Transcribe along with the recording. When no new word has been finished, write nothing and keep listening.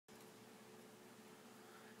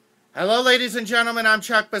Hello, ladies and gentlemen. I'm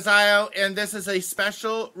Chuck Bezio, and this is a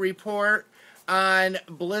special report on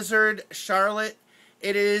Blizzard Charlotte.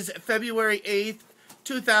 It is February 8th,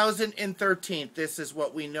 2013. This is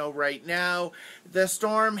what we know right now. The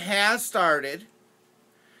storm has started.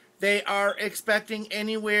 They are expecting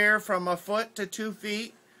anywhere from a foot to 2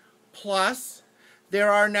 feet plus.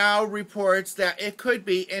 There are now reports that it could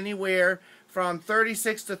be anywhere from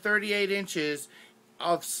 36 to 38 inches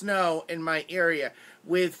of snow in my area,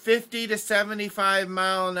 with 50 to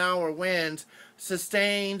 75-mile-an-hour winds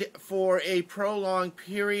sustained for a prolonged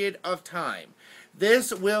period of time.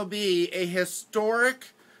 This will be a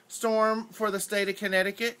historic storm for the state of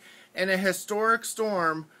Connecticut and a historic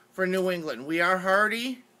storm for New England. We are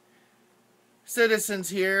hardy citizens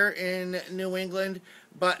here in New England,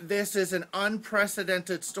 but this is an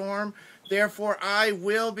unprecedented storm. Therefore, I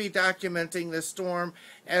will be documenting this storm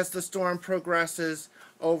as the storm progresses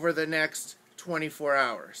over the next 24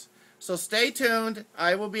 hours. So stay tuned.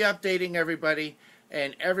 I will be updating everybody,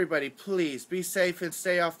 and everybody, please be safe and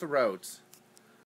stay off the roads.